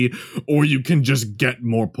somebody, or you can just get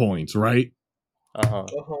more points, right?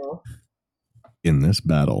 In this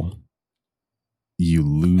battle, you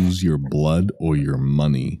lose your blood or your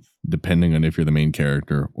money, depending on if you're the main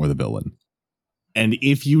character or the villain. And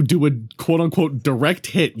if you do a quote-unquote direct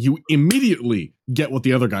hit, you immediately get what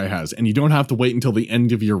the other guy has, and you don't have to wait until the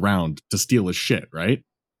end of your round to steal his shit, right?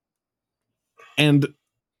 And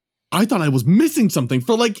I thought I was missing something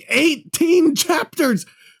for like 18 chapters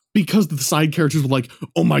because the side characters were like,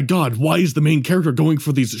 oh my god, why is the main character going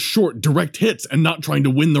for these short, direct hits and not trying to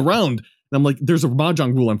win the round? And I'm like, there's a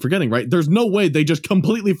mahjong rule I'm forgetting, right? There's no way they just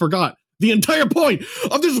completely forgot the entire point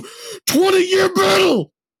of this 20-year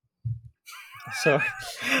battle! So,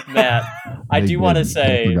 Matt, I do want to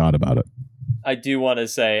say, I forgot about it. I do want to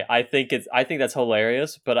say, I think that's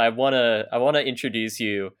hilarious, but I want to introduce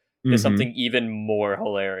you to something even more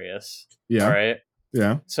hilarious. Yeah. All right.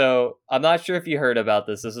 Yeah. So I'm not sure if you heard about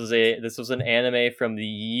this. This was an anime from the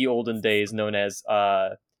ye olden days, known as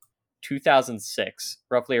 2006,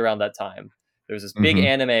 roughly around that time. There was this big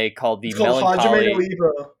anime called The Melancholy.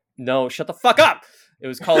 No, shut the fuck up. It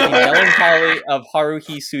was called The Melancholy of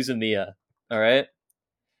Haruhi Suzumiya. All right,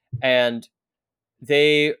 and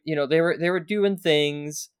they were doing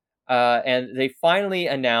things, and they finally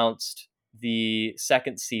announced the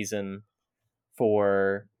second season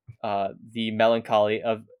for The Melancholy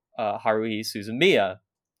of Haruhi Suzumiya,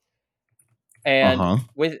 and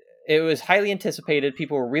it was highly anticipated.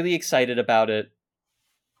 People were really excited about it.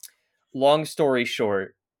 Long story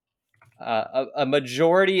short, a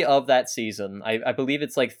majority of that season, I believe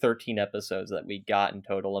it's like 13 episodes that we got in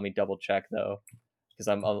total. Let me double check though, because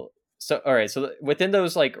all right. So within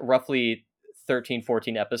those like roughly 13,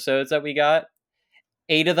 14 episodes that we got,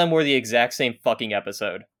 8 of them were the exact same fucking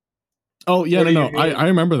episode. Oh yeah, no. I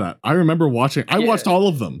remember that. I remember watching. I watched all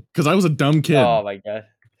of them because I was a dumb kid. Oh my god.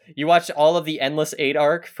 You watched all of the Endless 8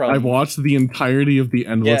 arc from... I watched the entirety of the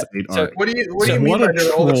Endless 8 arc. What do you mean by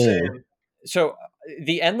they're all the same? So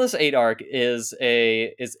the Endless 8 arc is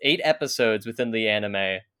 8 episodes within the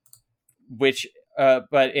anime, which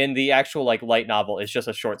but in the actual like light novel is just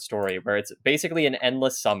a short story where it's basically an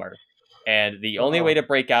endless summer, and the only way to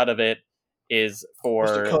break out of it is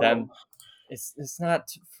for them. It's not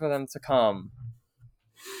for them to come.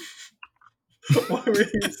 Why were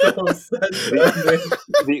you so upset?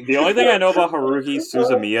 The only thing I know about Haruhi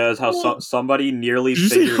Suzumiya is how somebody nearly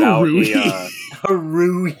figured out a Haruhi.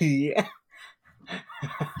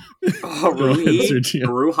 Haruhi?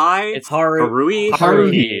 It's Haruhi.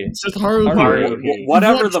 Haruhi. It's just Haruhi.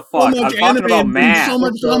 Whatever the fuck. I'm talking about math. So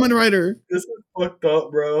much Kamen Rider. This is fucked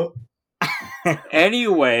up, bro.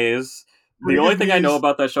 Anyways, the only thing I know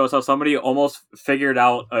about that show is how somebody almost figured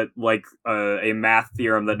out a math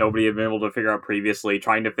theorem that nobody had been able to figure out previously,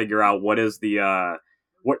 trying to figure out what is the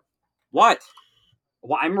what?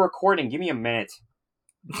 Well, I'm recording. Give me a minute.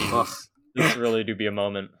 This really do be a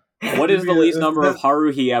moment. What is the least number of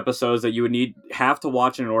Haruhi episodes that you would have to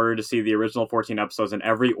watch in order to see the original 14 episodes in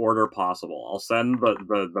every order possible? I'll send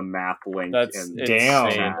the math link.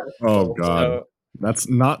 Damn. Oh god. So, that's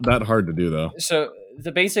not that hard to do though. So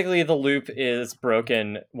basically the loop is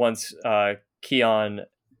broken once Kion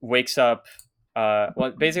wakes up.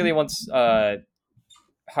 Once Kion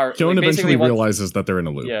eventually realizes that they're in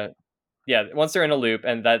a loop. Yeah, once they're in a loop,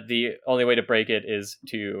 and that the only way to break it is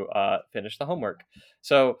to finish the homework.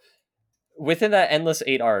 So within that Endless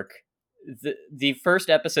 8 arc, the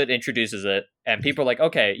first episode introduces it, and people are like,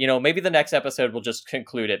 okay, maybe the next episode will just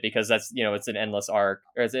conclude it because that's, it's an endless arc,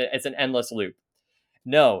 or it's an endless loop.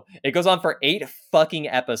 No, it goes on for 8 fucking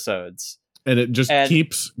episodes. And it just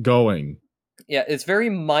keeps going. Yeah, it's very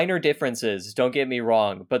minor differences, don't get me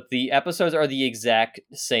wrong, but the episodes are the exact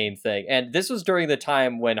same thing. And this was during the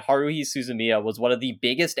time when Haruhi Suzumiya was one of the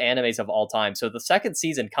biggest animes of all time. So the second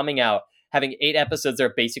season coming out, having 8 episodes that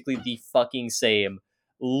are basically the fucking same,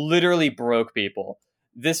 literally broke people.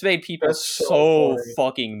 This made people so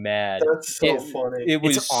fucking mad. That's so funny. It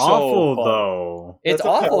was awful, so though. It's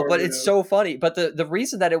awful, but it's so funny. But the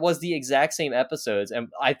reason that it was the exact same episodes, and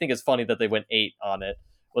I think it's funny that they went 8 on it,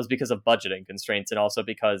 was because of budgeting constraints, and also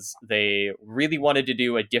because they really wanted to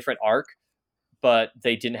do a different arc, but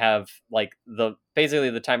they didn't have basically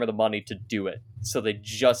the time or the money to do it. So they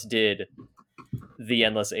just did the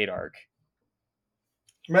Endless 8 arc.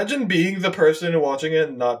 Imagine being the person watching it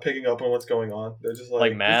and not picking up on what's going on. They're just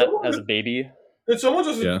like Matt as a baby. Did someone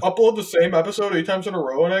just upload the same episode 8 times in a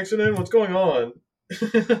row on accident? What's going on?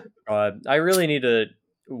 I really need to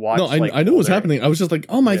watch. No, I knew it was happening. I was just like,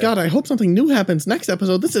 oh my god, I hope something new happens next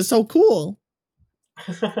episode. This is so cool.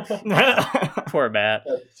 Poor Matt.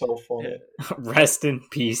 That's so funny. Rest in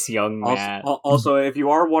peace, young Matt. Also, if you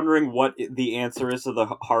are wondering what the answer is to the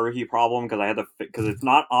Haruhi problem, because it's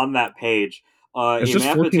not on that page. It's just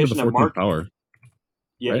 14 to the 14th power.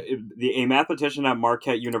 Yeah, right? A mathematician at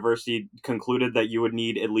Marquette University concluded that you would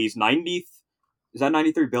need at least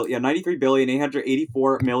 93 billion? Yeah,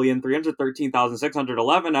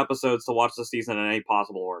 93,884,313,611 episodes to watch the season in any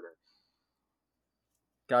possible order.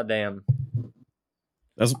 Goddamn.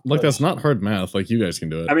 That's not hard math. Like, you guys can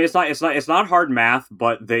do it. I mean, it's not hard math,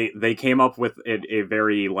 but they came up with a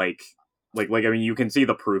very I mean, you can see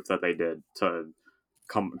the proof that they did to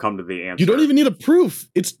come to the answer. You don't even need a proof.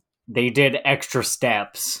 They did extra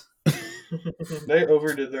steps. They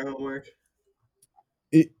overdid their homework.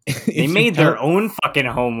 They made their own fucking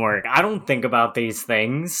homework. I don't think about these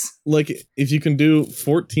things. Like, if you can do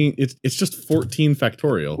 14, it's just 14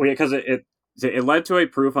 factorial. Well, yeah, because it led to a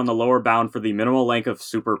proof on the lower bound for the minimal length of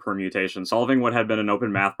super permutation, solving what had been an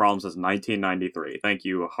open math problem since 1993. Thank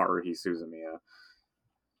you, Haruhi Suzumiya.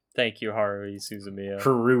 Thank you, Haruhi Suzumiya.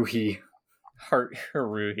 Haruhi.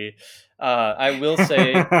 I will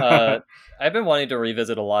say, I've been wanting to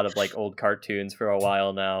revisit a lot of like old cartoons for a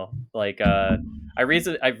while now. Like, I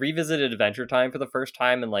revisited Adventure Time for the first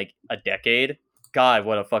time in like a decade. God,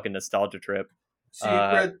 what a fucking nostalgia trip!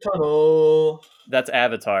 Secret Tunnel. That's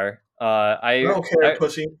Avatar. I don't care,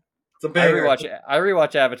 pussy. It's a banger. I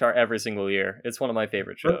rewatch Avatar every single year. It's one of my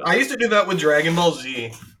favorite shows. I used to do that with Dragon Ball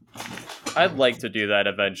Z. I'd like to do that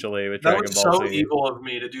eventually with Dragon Ball Z. That was so evil of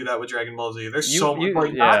me to do that with Dragon Ball Z. There's so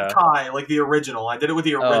much, not Kai, like the original. I did it with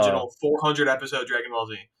the original 400 episode Dragon Ball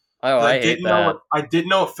Z. Oh, I hate that. I didn't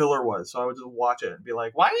know what filler was, so I would just watch it and be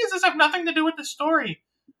like, why does this have nothing to do with the story?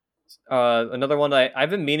 Another one I've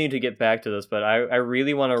been meaning to get back to this, but I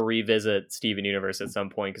really want to revisit Steven Universe at some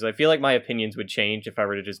point, because I feel like my opinions would change if I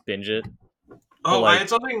were to just binge it. Oh, I had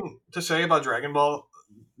something to say about Dragon Ball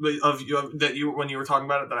when you were talking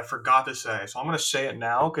about it that I forgot to say, so I'm going to say it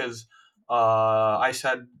now because I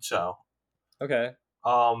said so. Okay.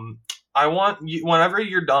 I want you, whenever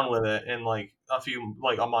you're done with it in like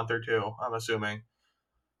a month or two, I'm assuming,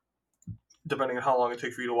 depending on how long it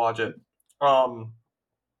takes for you to watch it. Hold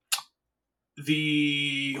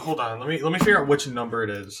on, let me figure out which number it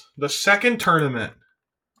is. The second tournament.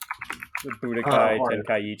 The Budokai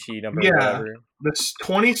Tenkaichi number. Yeah, whatever. The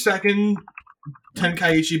 22nd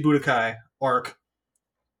Tenkaichi Budokai arc,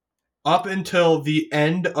 up until the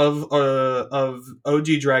end of OG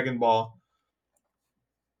Dragon Ball,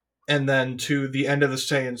 and then to the end of the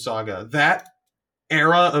Saiyan Saga. That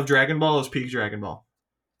era of Dragon Ball is peak Dragon Ball.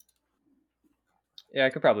 Yeah,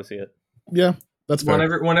 I could probably see it. Yeah, that's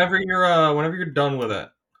fair. Whenever you're done with it,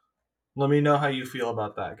 let me know how you feel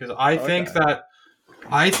about that, because I think that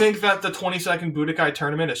the 22nd Budokai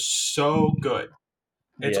tournament is so good.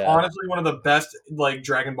 It's honestly one of the best like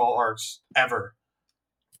Dragon Ball arcs ever.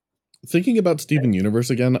 Thinking about Steven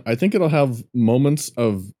Universe again, I think it'll have moments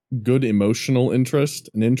of good emotional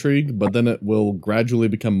interest and intrigue, but then it will gradually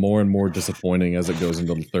become more and more disappointing as it goes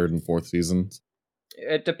into the third and fourth seasons.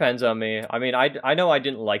 It depends on me. I mean, I know I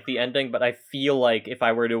didn't like the ending, but I feel like if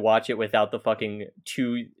I were to watch it without the fucking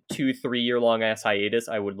 3 year long ass hiatus,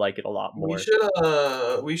 I would like it a lot more.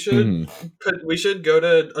 We should go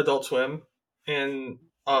to Adult Swim and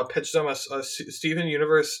pitch them a Steven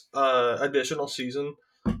Universe additional season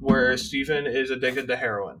where Steven is addicted to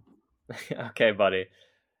heroin. Okay, buddy.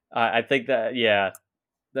 I think that I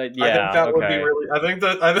think that would be really. I think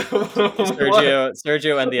that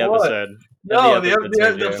Sergio end the episode. No, the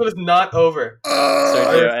episode is not over.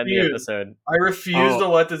 Sergio, end the episode. I refuse to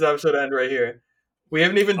let this episode end right here. We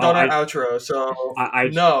haven't even done our outro, so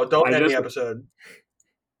don't end the episode.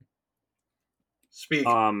 Speak.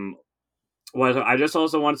 Well, I just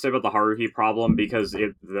also want to say about the Haruhi problem because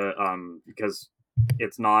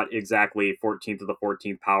it's not exactly 14th to the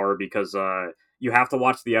 14th power, because you have to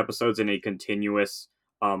watch the episodes in a continuous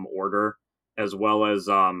order, as well as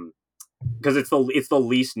because it's the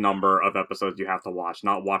least number of episodes you have to watch,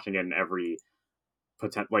 not watching it in every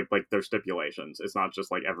like there's stipulations. It's not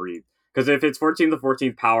just like every, because if it's 14th to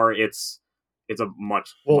 14th power, it's a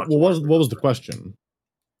much what was the question?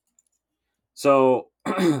 So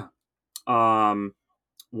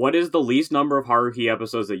what is the least number of Haruhi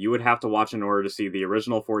episodes that you would have to watch in order to see the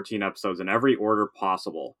original 14 episodes in every order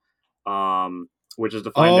possible? Which is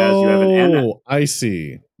defined as you have an N. Oh, I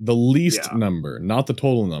see. The least number, not the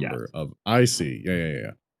total number of. I see.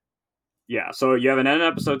 Yeah. Yeah, so you have an N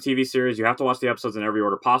episode TV series. You have to watch the episodes in every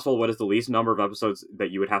order possible. What is the least number of episodes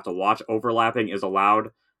that you would have to watch? Overlapping is allowed.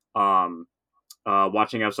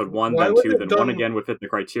 watching episode 1, then 2, then 1 again would fit the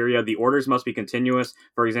criteria. The orders must be continuous.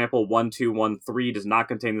 For example, 1, 2, 1, 3 does not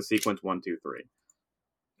contain the sequence 1, 2, 3.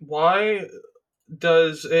 Why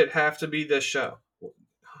does it have to be this show?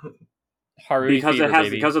 Because it has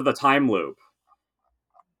because of the time loop.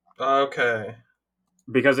 Okay.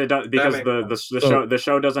 Because it does because the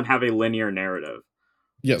show doesn't have a linear narrative.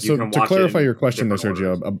 Yeah, so to clarify your question there,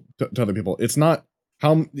 Sergio, to other people, it's not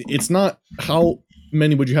how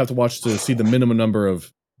many would you have to watch to see the minimum number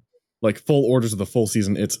of like full orders of the full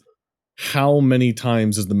season. It's how many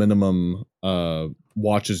times is the minimum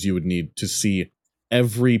watches you would need to see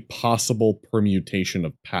every possible permutation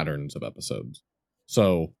of patterns of episodes.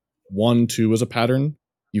 So 1, 2 is a pattern.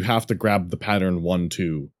 You have to grab the pattern 1,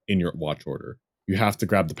 2 in your watch order. You have to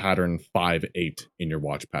grab the pattern 5, 8 in your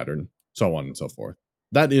watch pattern, so on and so forth.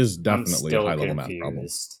 That is definitely a high-level math problem.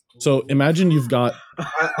 So imagine you've got...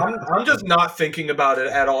 I'm just not thinking about it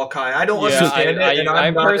at all, Kai. I don't understand it, and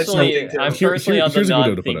I'm personally on the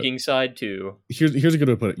non-thinking side, too. Here's a good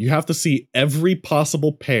way to put it. You have to see every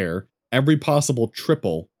possible pair, every possible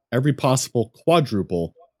triple, every possible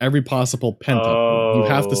quadruple, every possible pentuple. You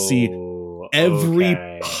have to see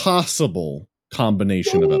every possible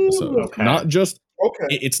combination of episodes. Not just...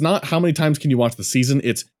 It's not how many times can you watch the season,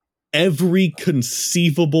 it's every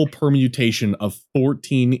conceivable permutation of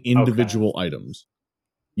 14 individual items.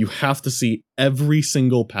 You have to see every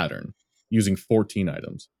single pattern using 14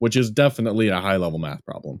 items, which is definitely a high-level math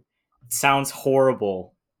problem. It sounds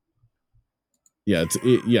horrible. Yeah,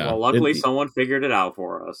 Well, luckily someone figured it out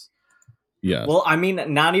for us. Yeah. Well, I mean,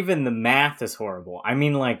 not even the math is horrible. I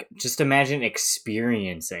mean, like, just imagine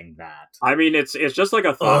experiencing that. I mean, it's just like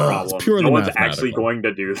a thought problem. No one's actually going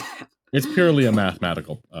to do that. It's purely a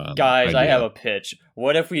mathematical Guys, idea. I have a pitch.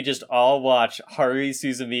 What if we just all watch Haruhi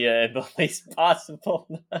Suzumiya in the least possible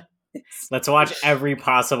Let's watch every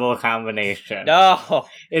possible combination. No!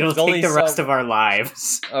 It'll take the rest of our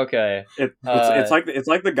lives. Okay. It's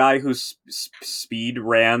like the guy who speed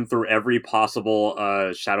ran through every possible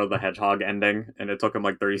Shadow the Hedgehog ending, and it took him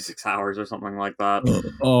like 36 hours or something like that.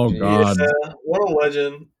 Oh, God. Yeah, what a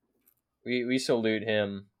legend. We salute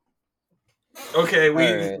him. Okay,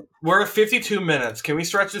 we're at 52 minutes. Can we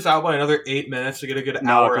stretch this out by another 8 minutes to get a good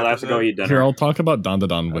hour? No, I have to go eat dinner. Here, I'll talk about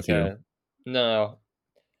Dandadan with you. No.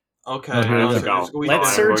 Okay, let's go.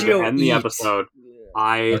 Let's Sergio end the episode.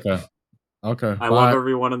 Okay. I love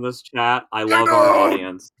everyone in this chat. I love our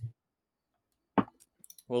audience.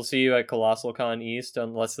 We'll see you at Colossal Con East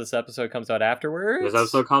unless this episode comes out afterwards. This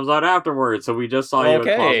episode comes out afterwards, so we just saw you at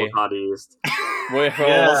Colossal Con East. We'll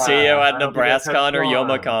see you at NebraskaCon or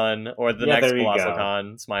YomaCon or the next Colossal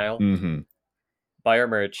Con. Smile. Mm-hmm. Buy our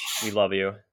merch. We love you.